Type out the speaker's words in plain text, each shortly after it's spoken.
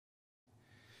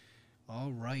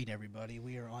All right, everybody,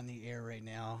 we are on the air right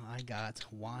now. I got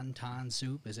wonton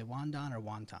soup. Is it wonton or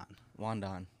wonton?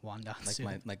 Wandon, Wonton like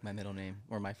soup. my middle name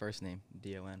or my first name,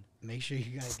 Don. Make sure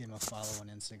you guys give him a follow on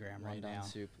Instagram right Wandon now.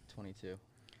 Soup 22.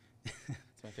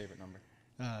 It's my favorite number.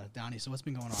 Donnie, so what's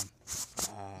been going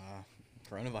on?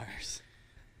 Coronavirus.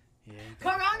 Yeah.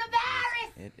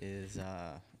 Coronavirus! It is.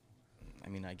 I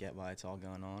mean, I get why it's all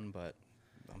going on, but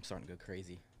I'm starting to go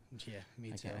crazy. Yeah, me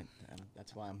I too. can't-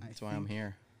 That's why I'm. I That's why I'm think-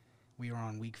 here. We are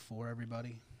on week 4,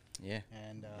 everybody, Yeah.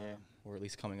 and Yeah. Or at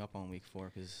least coming up on week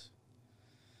 4, because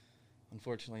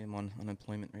unfortunately I'm on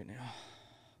unemployment right now.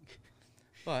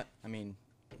 But I mean,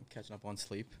 I'm catching up on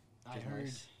sleep. I which is heard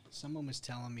nice. someone was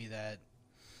telling me that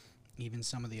even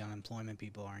some of the unemployment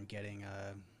people aren't getting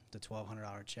the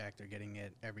 $1,200 check. They're getting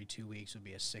it every 2 weeks. Would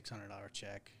be a $600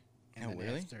 check. And Oh, then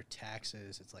really? after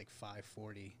taxes, it's like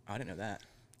 $540. I didn't know that.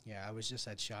 Yeah, I was just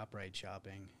at ShopRite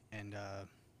shopping, and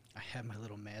I had my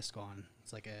little mask on.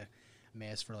 It's like a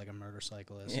mask for like a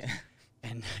motorcyclist. Yeah.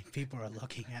 And people are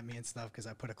looking at me and stuff because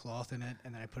I put a cloth in it,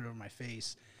 and then I put it over my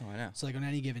face. Oh, I know. So like on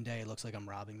any given day, it looks like I'm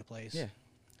robbing the place. Yeah.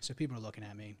 So people are looking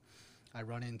at me. I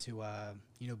run into,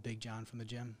 Big John from the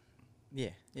gym. Yeah.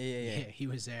 Yeah. He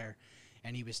was there,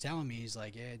 and he was telling me, he's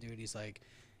like, yeah, dude, he's like,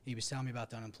 he was telling me about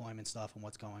the unemployment stuff and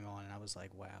what's going on, and I was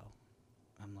like, wow.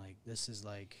 I'm like, this is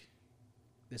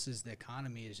the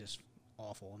economy is just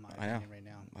awful in my I know. opinion right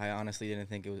now. I honestly didn't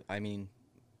think it was. I mean,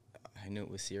 I knew it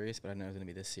was serious, but I didn't know it was gonna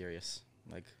be this serious.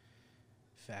 Like,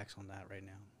 Facts on that right now.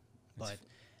 It's But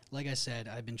like I said,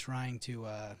 I've been trying to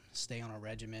stay on a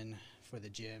regimen for the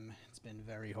gym. It's been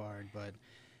very hard, but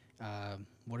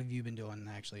what have you been doing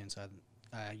actually inside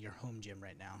your home gym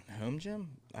right now? home gym,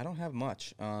 I don't have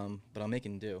much, but I'm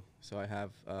making do. So I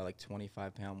have like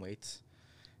 25-pound weights,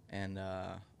 and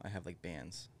I have like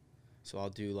bands. So I'll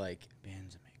do like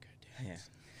Bands that make good yeah. dance.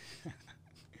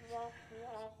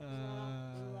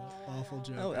 Awful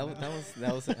joke. Oh, I know.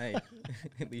 that was hey.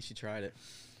 At least you tried it.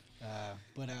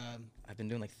 But I've been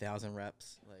doing like 1,000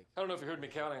 reps, like I don't know if you heard me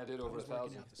counting. I did over was working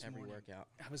 1,000. out this every morning. workout.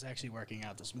 I was actually working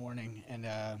out this morning, and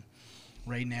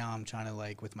right now I'm trying to,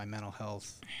 like, with my mental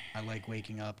health, I like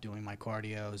waking up, doing my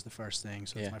cardio is the first thing,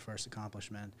 so Yeah. it's my first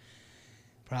accomplishment.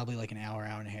 Probably like an hour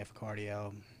and a half of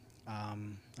cardio.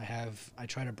 I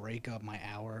try to break up my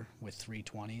hour with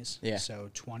 320s. Yeah. So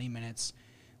 20 minutes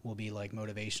will be like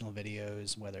motivational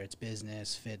videos, whether it's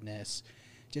business, fitness,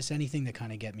 just anything to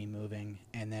kind of get me moving.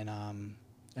 And then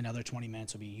another 20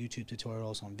 minutes will be YouTube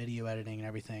tutorials on video editing and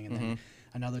everything. And then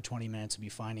another 20 minutes will be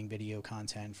finding video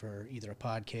content for either a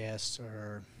podcast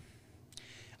or,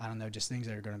 I don't know, just things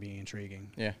that are going to be intriguing.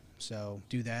 Yeah. So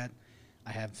do that.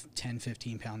 I have 10,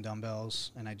 15-pound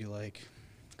dumbbells, and I do like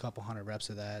a couple hundred reps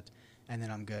of that, and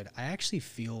then I'm good. I actually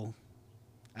feel,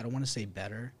 I don't want to say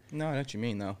better, No, I know what you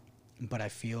mean though. but I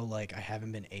feel like I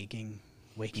haven't been aching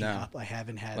waking No. up. I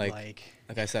haven't had Like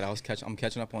I said, I'm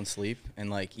catching up on sleep, and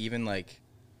like even like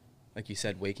you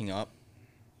said, waking up,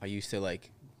 I used to like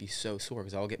be so sore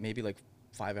because I'll get maybe like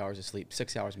 5 hours of sleep,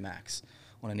 6 hours max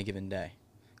on any given day,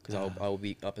 because I'll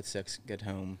be up at 6, get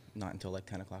home not until like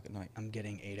 10 o'clock at night. I'm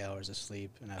getting 8 hours of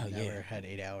sleep, and I've Oh, yeah. never had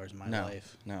 8 hours in my No,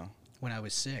 life. no, When I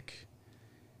was sick,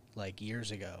 like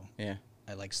years ago, yeah.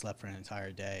 I like slept for an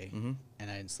entire day, Mhm.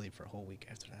 and I didn't sleep for a whole week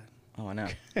after that. Oh, I know.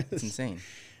 It's insane.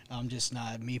 I'm just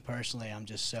not, me personally, I'm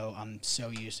so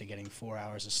used to getting 4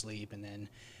 hours of sleep and then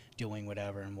doing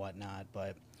whatever and whatnot.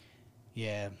 But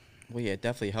yeah, Well, yeah, it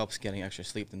definitely helps getting extra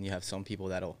sleep. Then you have some people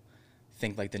that'll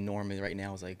think like the norm is right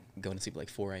now is like going to sleep at like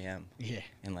 4 a.m. yeah.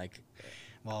 and like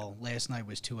Well, last night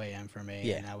was 2 a.m. for me,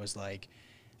 Yeah. and I was like,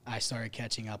 I started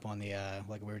catching up on the,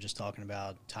 like we were just talking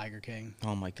about Tiger King,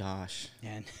 oh my gosh.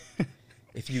 and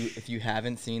If you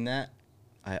haven't seen that,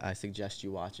 I suggest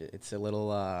you watch it. It's a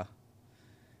little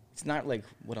it's not like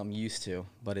what I'm used to,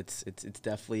 but it's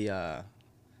definitely a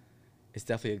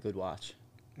good watch.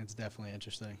 it's definitely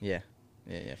interesting. Yeah,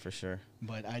 for sure.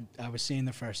 But I was seeing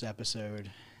the first episode,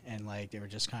 and like they were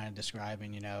just kind of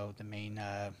describing, the main,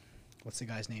 what's the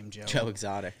guy's name, Joe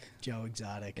Exotic. Joe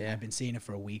Exotic. And Yeah. I've been seeing it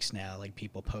for weeks now, like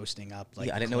people posting up, like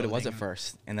Yeah, I didn't know what it was at clothing.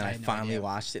 first, and then I I had no finally idea.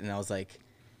 watched it, and I was like,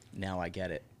 now I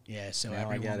get it. Yeah, so Now I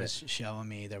everyone get was showing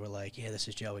me, they were like, yeah, this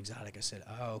is Joe Exotic. I said,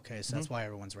 oh, okay, so that's why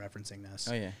everyone's referencing this.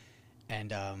 Oh yeah.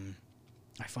 And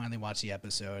I finally watched the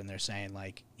episode, and they're saying,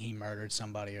 like, he murdered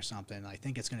somebody or something. I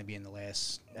think it's going to be in the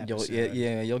last episode.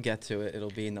 You'll get to it. It'll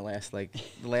be in the last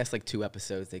 2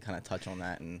 episodes. They kind of touch on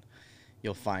that, and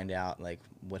you'll find out like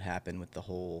what happened with the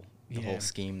whole Yeah.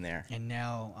 scheme there. And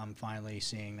now I'm finally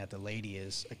seeing that the lady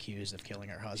is accused of killing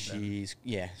her husband.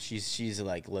 She's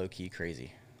like low key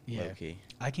crazy. Yeah. Low key.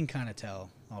 I can kind of tell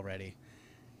already.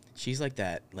 She's like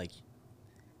that, like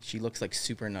she looks like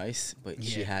super nice, but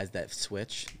she Yeah. has that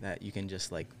switch that you can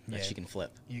just like that Yeah. she can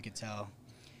flip. You could tell.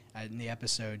 In the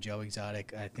episode, Joe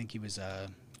Exotic, I think he was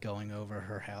going over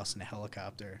her house in a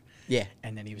helicopter, Yeah.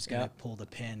 and then he was gonna Yep. pull the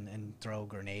pin and throw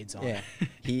grenades on Yeah. her.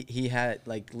 he had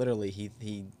like literally he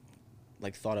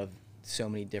like thought of so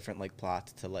many different like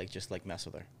plots to like just like mess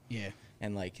with her Yeah.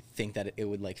 and like think that it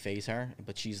would like phase her,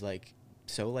 but she's like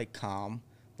so like calm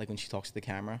like when she talks to the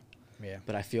camera. Yeah.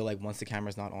 But I feel like once the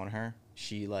camera's not on her,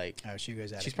 she like Oh, she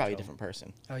goes out. she's of probably a control. different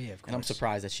person. Oh yeah, of course. And I'm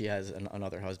surprised that she has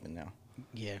another husband now,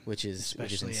 Yeah. which is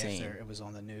Especially insane. after it was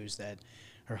on the news that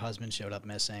her husband showed up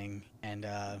missing, and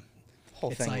The whole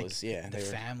it's thing like was yeah, the they were,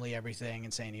 family, everything,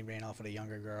 and saying he ran off with a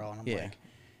younger girl, and I'm Yeah. like,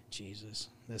 Jesus,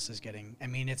 this is getting. I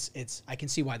mean, it's. I can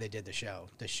see why they did the show.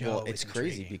 The show. well, is it's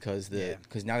crazy intriguing. because Yeah.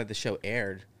 because now that the show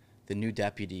aired, the new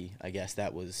deputy, I guess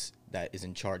that is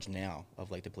in charge now of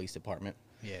like the police department.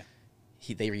 Yeah.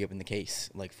 They reopened the case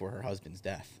like for her husband's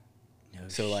death. No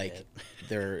So like shit.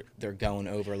 they're going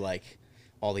over like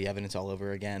all the evidence all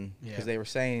over again because Yeah. they were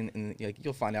saying, and like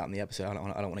you'll find out in the episode. I don't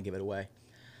want to give it away,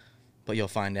 but you'll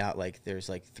find out like there's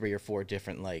like 3 or 4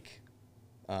 different like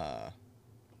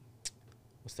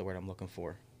what's the word I'm looking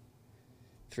for?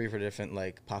 3 or 4 different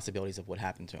like possibilities of what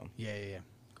happened to him, Yeah, yeah, yeah.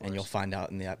 Of and you'll course. find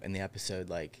out in the episode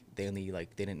like they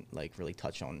didn't like really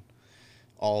touch on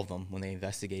all of them when they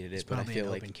investigated it. It's but I probably feel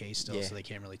an like open case still, yeah. so they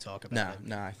can't really talk No, about it.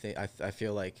 no, I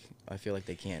feel like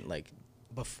they can't like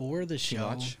Before the too show,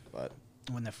 much, but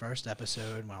when the first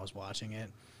episode, when I was watching it,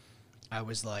 I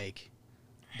was like,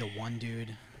 the one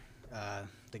dude,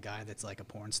 the guy that's like a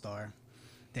porn star.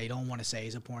 They don't want to say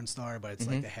he's a porn star, but it's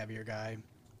like Mhm. the heavier guy,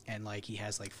 and like he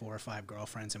has like 4 or 5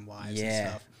 girlfriends and wives Yeah. and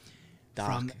stuff.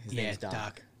 Doc. His name's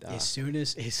Doc. As soon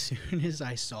as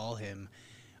I saw him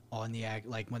on the act,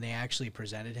 like when they actually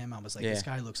presented him, I was like, this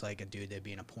Yeah. guy looks like a dude that'd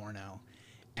be in a porno.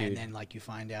 Dude. And then like you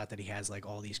find out that he has like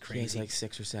all these He has crazy, like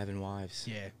 6 or 7 wives.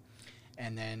 yeah.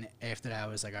 And then after that, I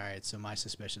was like, all right, so my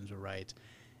suspicions were right.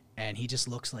 And he just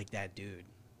looks like that dude.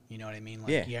 You know what I mean?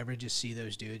 Like, Yeah. you ever just see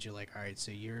those dudes, you're like, all right,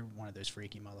 so you're one of those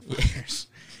freaky motherfuckers.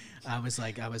 I was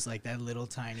like that little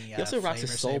tiny. He also rocks a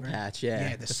Flavor soul Saver. patch, yeah.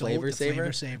 Yeah, The soul, Flavor Saver.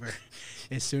 Flavor Saver.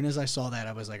 As soon as I saw that,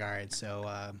 I was like, all right,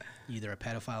 so either a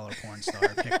pedophile or a porn star,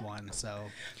 pick one. So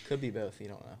Could be both. You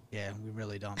don't know. yeah, we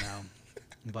really don't know.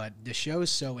 But the show is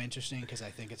so interesting because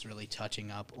I think it's really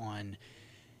touching up on,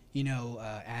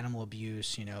 animal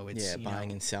abuse. It's Yeah,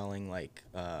 buying and selling like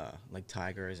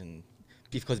tigers and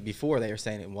because before they were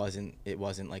saying it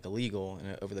wasn't like illegal,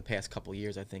 and over the past couple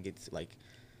years I think it's like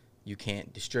you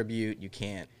can't distribute, you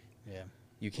can't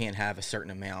have a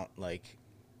certain amount like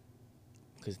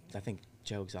because I think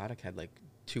Joe Exotic had like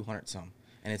 200 some,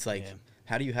 and it's like Yeah.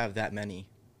 how do you have that many,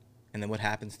 and then what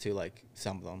happens to like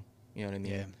some of them? You know what I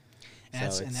mean? Yeah. So And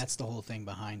it's- that's the whole thing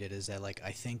behind it is that like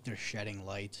I think they're shedding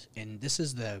light, and this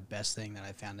is the best thing that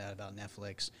I found out about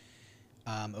Netflix.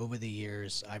 Over the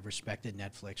years, I've respected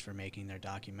Netflix for making their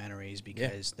documentaries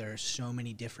because there are so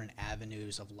many different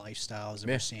avenues of lifestyles that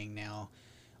Yeah. we're seeing now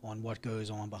on what goes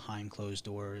on behind closed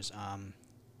doors.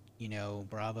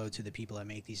 Bravo to the people that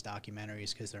make these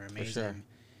documentaries because they're amazing. sure.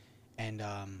 And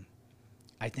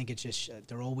I think it's just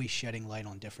they're always shedding light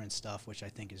on different stuff, which I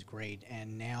think is great.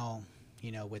 And now,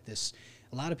 with this,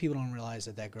 a lot of people don't realize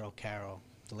that girl Carol,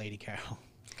 the lady Carol,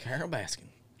 Carol Baskin.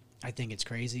 I think it's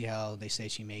crazy how they say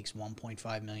she makes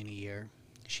 $1.5 million a year.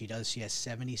 She has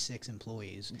 76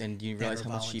 employees. And do you that realize are how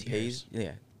much she pays?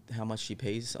 volunteers. Yeah, how much she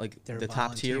pays? Like They're the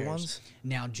top tier volunteers. ones.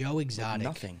 Now, Joe Exotic.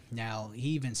 nothing. Now, he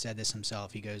even said this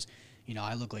himself. He goes,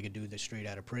 I look like a dude that's straight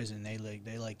out of prison. They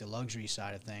like the luxury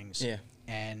side of things. Yeah.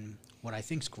 And what I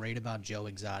think's great about Joe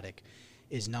Exotic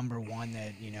is number one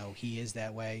that he is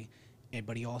that way,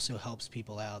 but he also helps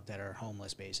people out that are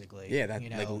homeless, basically. Yeah,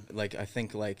 that like I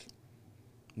think like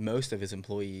most of his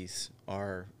employees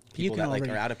are people can that like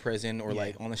already- are out of prison or Yeah.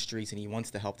 like on the streets, and he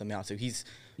wants to help them out. So you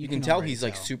You can can tell already he's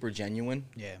like tell. super genuine,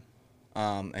 Yeah.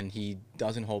 and he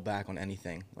doesn't hold back on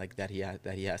anything like that he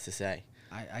has to say.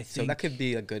 I think So that could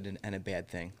be a good and a bad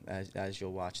thing as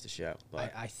you'll watch the show.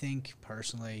 But I think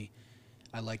personally,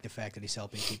 I like the fact that he's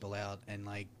helping people out, and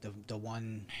like the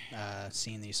one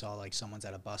scene that you saw, like someone's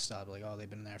at a bus stop, like they've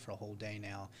been there for a whole day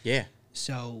now. yeah,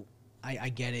 So I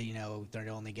get it, they're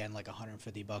only getting like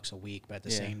 $150 a week, but at the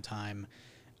Yeah. same time,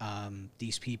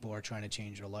 these people are trying to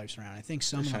change their lives around. I think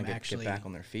some they're of trying them to actually, get back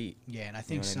on their feet yeah, and I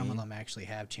think know what I some mean? of them actually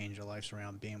have changed their lives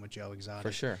around being with Joe Exotic.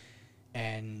 for sure.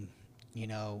 And,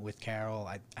 with Carol,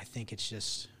 I think it's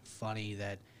just funny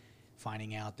that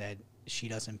finding out that she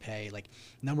doesn't pay, like,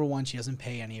 number one, she doesn't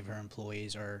pay any of her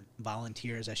employees or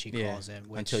volunteers, as she Yeah, calls it.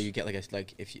 Which, until you get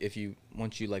if you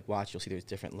once you like watch, you'll see there's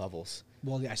different levels.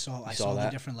 well, I saw saw the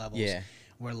that? different levels. Yeah.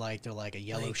 where like they're like a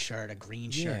yellow Like, shirt, a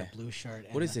green shirt, yeah. a blue shirt.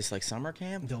 What And is this, like summer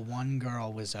camp? the one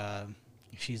girl was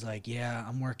she's like, yeah,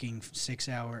 I'm working 6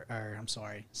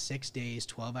 days,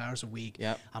 12 hours a week.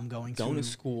 Yep. I'm going Going through. to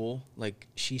school, like,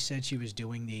 She said she was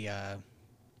doing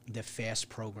the fast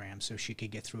program so she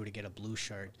could get through to get a blue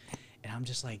shirt. And I'm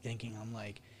just like thinking, I'm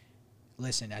like,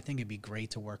 listen, I think it'd be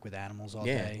great to work with animals all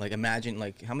yeah, day. like imagine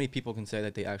like how many people can say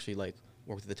that they actually like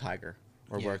worked with a tiger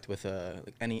or Yeah. worked with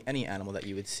like any animal that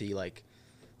you would see, like,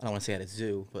 I don't want to say at a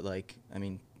zoo, but like, I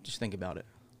mean, just think about it.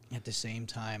 At the same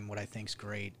time, what I think's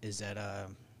great is that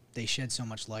they shed so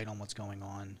much light on what's going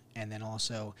on, and then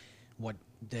also what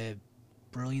the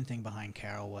brilliant thing behind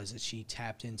Carol was that she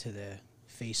tapped into the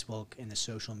Facebook and the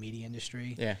social media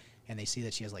industry. Yeah. And they see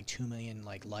that she has like 2 million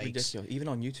like likes. Ridiculous. Even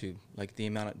on YouTube, like the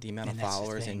amount of And that's the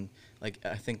followers, thing. and like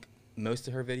I think most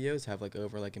of her videos have like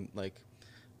over like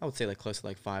I would say like close to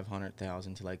like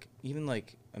 500,000 to like even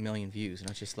like 1 million views, and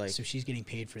it's just like, So she's getting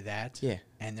paid for that. yeah,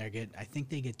 And I think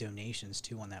they get donations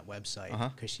too on that website. Uh-huh.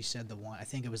 Because she said the one, I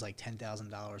think it was like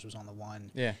 $10,000 was on the one.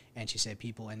 yeah. And she said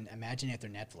people, and imagine after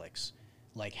Netflix,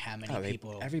 like how many Oh,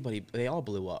 people. everybody, they all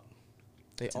blew up.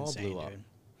 They It's all insane, blew up. dude.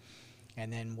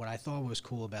 And then what I thought was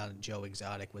cool about Joe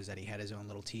Exotic was that he had his own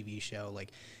little TV show. Like,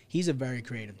 he's a very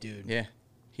creative dude. Yeah,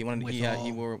 he wanted. With He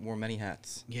all- wore many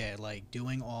hats. Yeah, like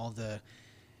doing all the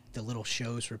little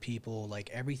shows for people, like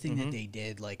everything that Mhm. they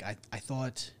did. Like I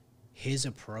thought his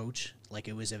approach, like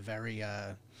it was a very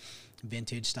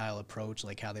vintage style approach,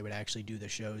 like how they would actually do the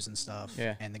shows and stuff.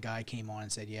 Yeah. And the guy came on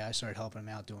and said, yeah, I started helping him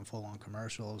out doing full on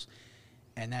commercials.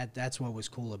 And that's what was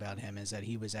cool about him, is that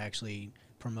he was actually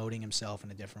promoting himself in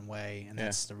a different way, and Yeah.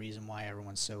 that's the reason why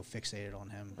everyone's so fixated on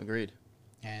him. Agreed.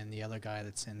 And the other guy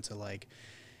that's into like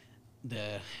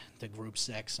the group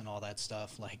sex and all that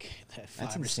stuff, like the That's 5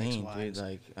 or 6 insane, dude. wives,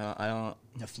 Like I don't.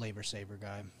 the Flavor Saver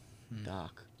guy.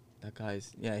 Doc, that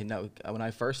guy's, yeah. No, when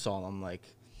I first saw him, like,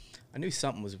 I knew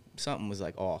something was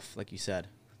like off, like you said.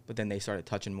 But then they started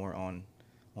touching more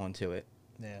onto it,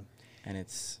 Yeah. and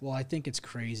it's Well, I think it's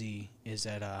crazy is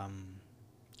that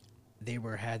they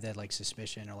had that like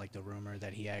suspicion or like the rumor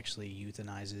that he actually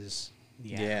euthanizes the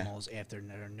Yeah. animals after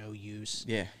they're no use.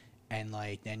 yeah, And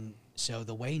like then, so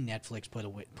the way Netflix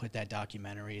put that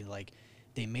documentary, like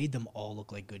they made them all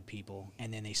look like good people,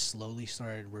 and then they slowly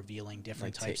started revealing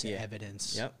different Like, types of yeah.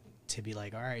 evidence. Yep. To be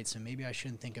like, all right, so maybe I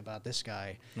shouldn't think about this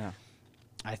guy. no,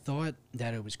 I thought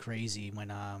that it was crazy when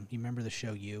you remember the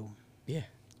show You. yeah,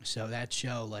 So that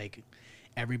show, like,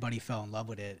 everybody fell in love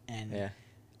with it, and yeah,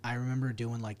 I remember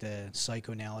doing like the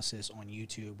psychoanalysis on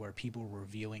YouTube where people were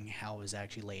reviewing how it was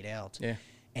actually laid out. yeah,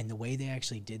 And the way they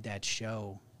actually did that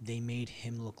show, they made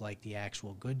him look like the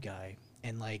actual good guy.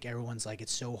 And like everyone's like,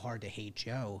 it's so hard to hate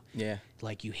Joe. yeah.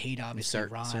 Like you hate In obviously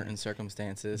Ron. certain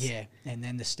circumstances. Yeah. And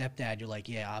then the stepdad, you're like,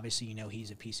 yeah, obviously you know he's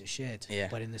a piece of shit. Yeah.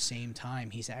 But in the same time,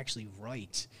 he's actually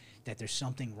right that there's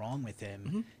something wrong with him.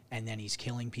 Mhm. And then he's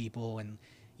killing people. And,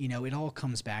 you know, it all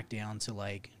comes back down to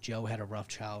like Joe had a rough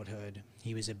childhood.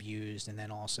 He was abused. And then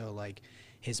also like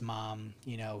his mom,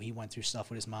 you know, he went through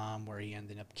stuff with his mom where he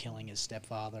ended up killing his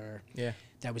stepfather yeah,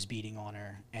 that was beating on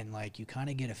her. And like you kind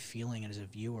of get a feeling as a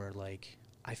viewer, like,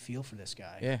 I feel for this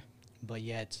guy. yeah. But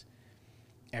yet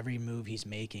every move he's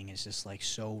making is just like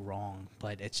so wrong.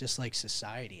 But it's just like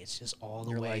society. It's just all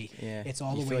the You're way. like, yeah. It's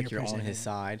all you the feel way like you're you're on his presented.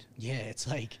 side. Yeah, it's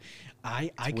like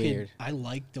I weird.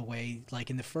 like the way, like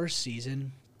in the first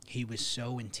season, he was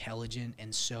so intelligent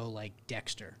and so like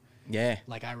Dexter. Yeah,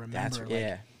 Like I that's remember, like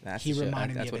yeah. That's he the show-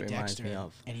 reminded me that's of what a it reminds Dexter, me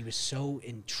of. and he was so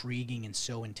intriguing and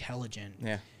so intelligent.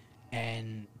 Yeah,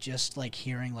 And just like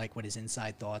hearing like what his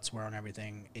inside thoughts were on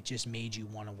everything, it just made you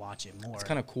want to watch it more. it's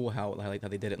kind of cool how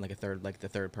they did it in like the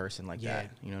third person like Yeah.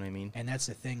 that. You know what I mean? And that's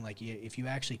the thing, like if you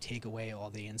actually take away all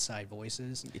the inside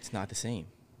voices, It's not the same.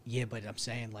 yeah, but I'm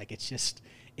saying like it's just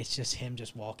him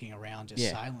just walking around just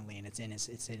Yeah. silently, and it's in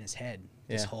his head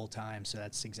this Yeah. whole time. So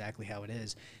that's exactly how it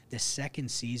is. The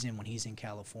second season when he's in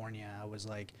California, I was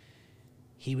like,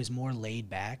 he was more laid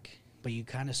back, but you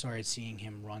kind of started seeing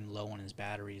him run low on his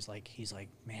batteries. Like he's like,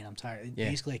 man, I'm tired. Yeah.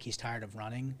 Basically, like he's tired of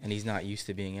running. And he's not used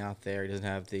to being out there. He doesn't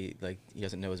have he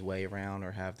doesn't know his way around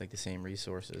or have like the same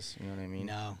resources. You know what I mean?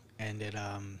 No, and it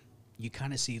you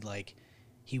kind of see like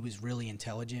he was really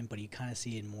intelligent, but you kind of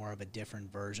see it more of a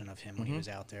different version of him when he Mhm. was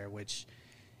out there.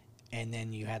 And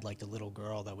then you had like the little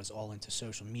girl that was all into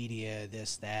social media,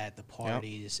 this, that, the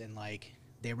parties, and like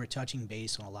they were touching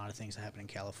base on a lot of things that happen in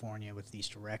California with these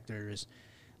directors,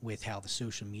 with how the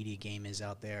social media game is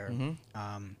out there. Mhm.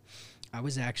 I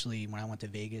was actually, when I went to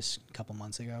Vegas a couple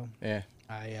months ago, Yeah.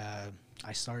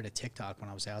 I started a TikTok when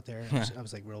I was out there. I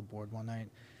was like real bored one night,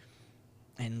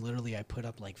 and literally I put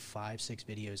up like 5-6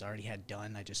 videos I already had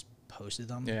done. I just posted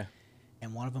them. Yeah.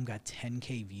 and one of them got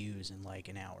 10K views in like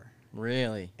an hour.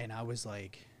 Really? And I was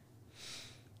like,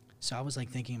 so I was like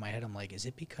thinking in my head, I'm like, is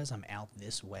it because I'm out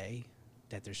this way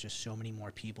that there's just so many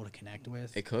more people to connect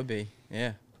with? It could be.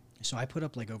 Yeah. So I put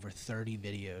up like over 30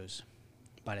 videos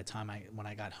by the time when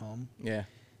I got home. Yeah.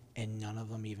 And none of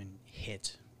them even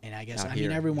hit. And I guess, Out I here,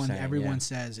 mean, everyone yeah.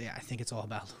 says, yeah, I think it's all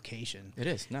about location. It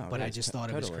is. No. But it I is. just thought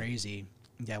it was Totally. crazy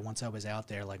that once I was out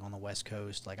there, like on the West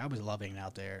Coast, like I was loving it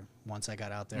out there. Once I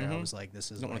got out there, I was like,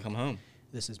 this is You don't want like, to come home.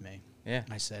 this is me. Yeah.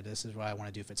 I said, this is why I want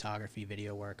to do photography,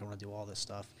 video work. I want to do all this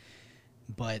stuff.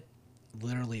 But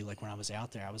literally, like when I was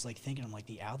out there, I was like thinking, I'm like,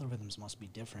 the algorithms must be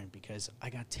different because I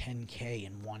got 10K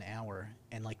in 1 hour.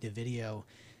 And like the video,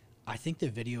 I think the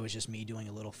video is just me doing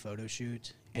a little photo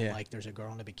shoot. And Yeah. like there's a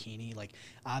girl in a bikini. Like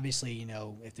obviously, you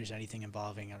know, if there's anything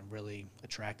involving a really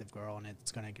attractive girl and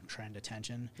it's going to trend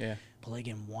attention. Yeah. But like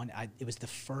it was the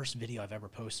first video I've ever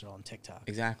posted on TikTok.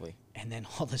 Exactly. And then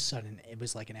all of a sudden, it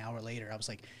was like an hour later, I was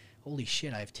like, holy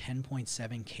shit, I have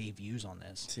 10.7K views on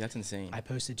this. See, that's insane. I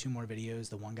posted 2 more videos.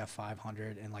 The one got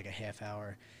 500 in like a half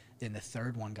hour. Then the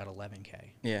third one got 11K.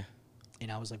 Yeah.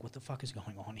 And I was like, what the fuck is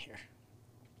going on here?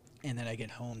 And then I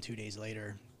get home 2 days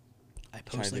later. I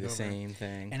Try post to like do the over, same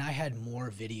thing. and I had more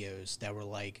videos that were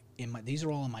like these are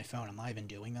all on my phone. I'm not even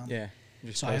doing them. Yeah.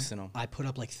 You're just So posting them. I put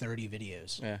up like 30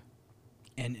 videos. Yeah.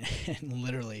 And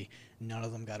literally none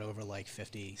of them got over like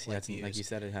 50 See, like that's views. like you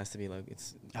said. It has to be like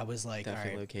it's I was like, all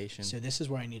definitely right, location. so this is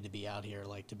where I need to be out here,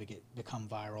 like to become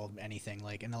viral, anything.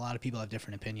 Like, and a lot of people have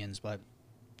different opinions, but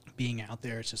being out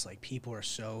there, it's just like people are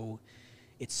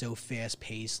it's so fast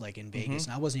paced. Like in Vegas,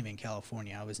 and I wasn't even in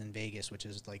California. I was in Vegas, which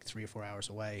is like 3 or 4 hours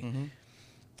away.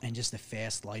 And just the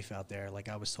fast life out there. Like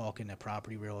I was talking to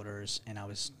property realtors, and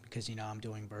because you know I'm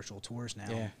doing virtual tours now,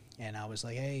 Yeah. and I was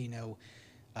like, hey, you know,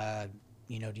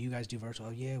 do you guys do virtual?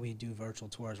 Oh yeah, we do virtual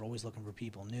tours. We're always looking for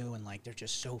people new, and like they're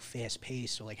just so fast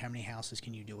paced. So like, how many houses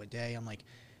can you do a day? I'm like,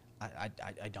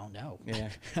 I don't know. Yeah.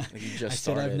 Like you just I said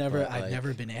started, I've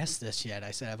never been asked this yet.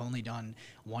 I said I've only done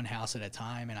 1 house at a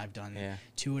time, and I've done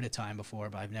 2 at a time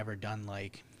before, but I've never done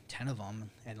like 10 of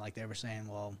them. And like they were saying,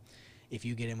 well, if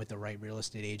you get in with the right real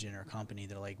estate agent or company,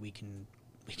 they're like, we can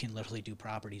literally do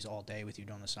properties all day with you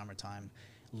during the summertime.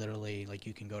 Literally, like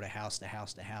you can go to house to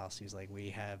house to house. He's like, we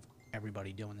have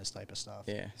everybody doing this type of stuff.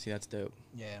 Yeah. See, that's dope.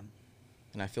 Yeah.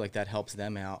 And I feel like that helps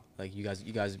them out. Like you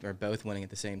guys are both winning at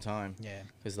the same time. Yeah.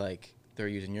 Because like they're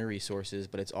using your resources,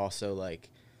 but it's also like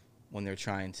when they're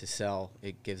trying to sell,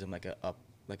 it gives them like a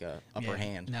upper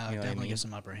hand. No, you know it definitely what I mean? gives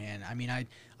them upper hand. I mean,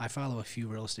 I follow a few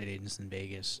real estate agents in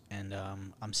Vegas, and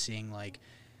I'm seeing like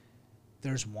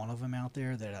there's one of them out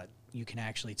there that you can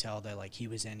actually tell that like he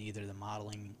was in either the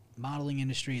modeling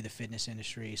industry, the fitness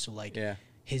industry. So like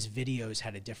his videos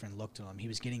had a different look to them. He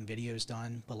was getting videos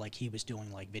done, but like he was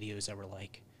doing like videos that were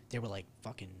like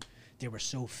they were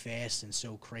so fast and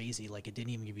so crazy, like it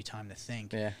didn't even give you time to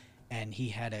think. Yeah. And he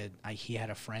had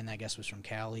a friend, I guess was from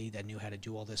Cali, that knew how to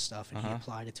do all this stuff, and he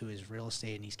applied it to his real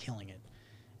estate, and he's killing it.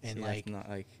 And See, like, not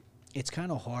like it's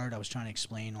kind of hard. I was trying to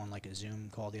explain on like a Zoom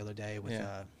call the other day with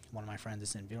one of my friends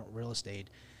that's in real estate.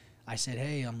 I said,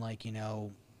 hey, I'm like, you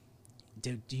know,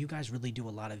 do you guys really do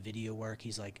a lot of video work?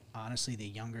 He's like, honestly, the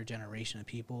younger generation of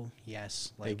people,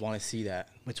 yes. Like, they want to see that.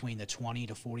 Between the 20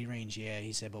 to 40 range, yeah.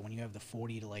 He said, but when you have the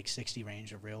 40 to like 60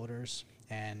 range of realtors,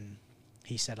 and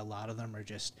he said a lot of them are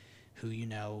just who you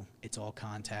know, it's all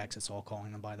contacts, it's all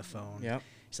calling them by the phone. Yep.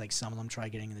 He's like, some of them try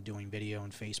getting into doing video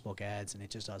and Facebook ads, and it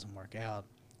just doesn't work out.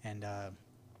 And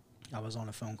I was on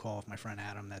a phone call with my friend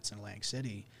Adam that's in Atlantic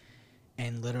City,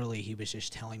 and literally he was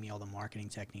just telling me all the marketing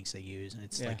techniques they use, and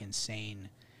it's like insane,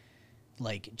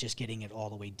 like just getting it all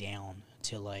the way down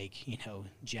to like, you know,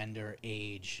 gender,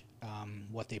 age,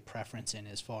 what they preference in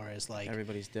as far as like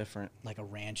Everybody's different. like a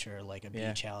rancher, like a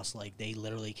beach house, like they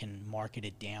literally can market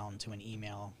it down to an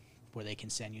email where they can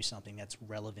send you something that's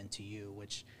relevant to you,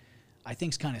 which I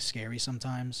think is kind of scary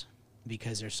sometimes,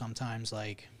 because there's sometimes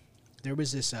like there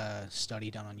was this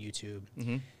study done on YouTube.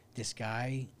 This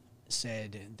guy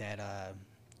said that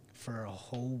for a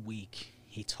whole week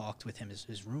he talked with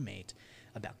his roommate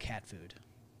about cat food,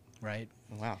 right?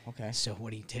 Wow. Okay. So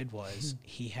what he did was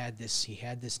he had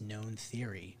this known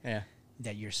theory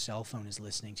that your cell phone is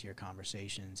listening to your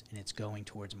conversations and it's going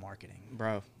towards marketing.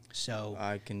 Bro. So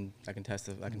I can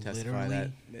testify literally,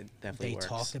 that it definitely works. They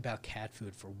talked about cat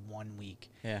food for 1 week.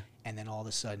 Yeah. And then all of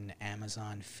a sudden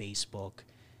Amazon, Facebook,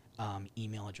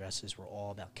 email addresses were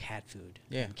all about cat food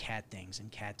and cat things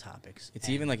and cat topics. It's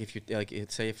even like if you're like,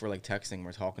 say if we're like texting,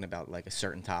 we're talking about like a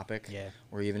certain topic,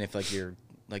 or even if like you're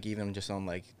like even just on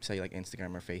like say like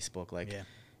Instagram or Facebook, like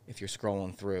if you're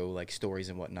scrolling through like stories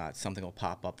and whatnot, something will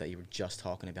pop up that you were just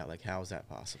talking about. Like, how is that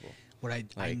possible? What I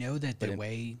Like, know that but the it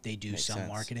way they do makes some sense.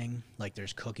 marketing, like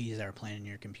there's cookies that are playing in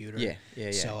your computer. Yeah, yeah,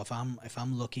 yeah. So if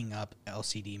I'm looking up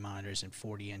LCD monitors in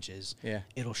 40 inches, Yeah.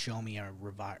 it'll show me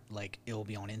like it'll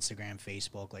be on Instagram,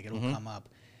 Facebook, like it'll Mhm. come up.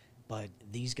 But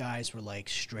these guys were like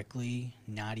strictly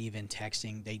not even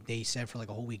texting. They said for like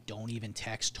a whole week, don't even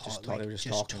text, talk, Just talk- like they were just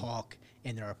just talking. talk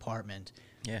in their apartment.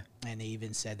 Yeah. And they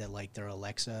even said that like their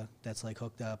Alexa that's like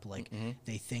hooked up, like Mhm.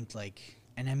 they think like,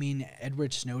 and I mean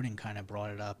Edward Snowden kind of brought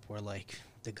it up where like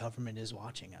the government is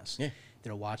watching us. Yeah.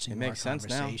 They're watching It our makes sense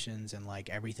now. conversations and like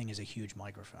everything is a huge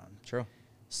microphone. True.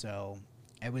 So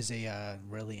it was a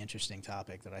really interesting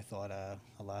topic that I thought a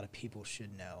lot of people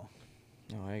should know.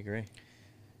 No, I agree.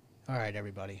 All right,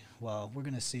 everybody. Well, we're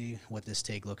going to see what this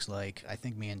take looks like. I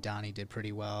think me and Donnie did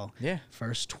pretty well. Yeah.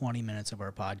 First 20 minutes of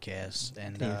our podcast.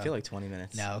 And Didn't even feel like 20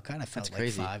 minutes. no, it kind of felt That's like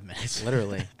crazy. 5 minutes.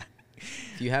 Literally.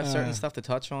 If you have certain Uh, stuff to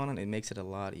touch on, it makes it a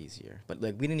lot easier. But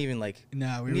like we didn't even like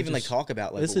No, we we didn't were even like just- talk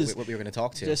about like this is what we were going to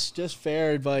talk to. Just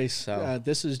fair advice. So-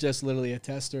 This is just literally a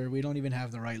tester. We don't even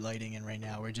have the right lighting in right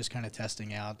now. We're just kind of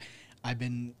testing out. I've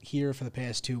been here for the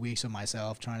past 2 weeks of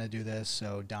myself trying to do this,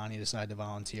 so Donnie decided to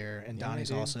volunteer, and Yeah, Donnie's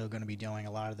dude. also going to be doing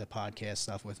a lot of the podcast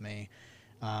stuff with me.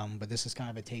 But this is kind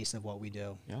of a taste of what we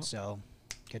do. Yep. So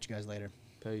catch you guys later.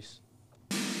 Peace.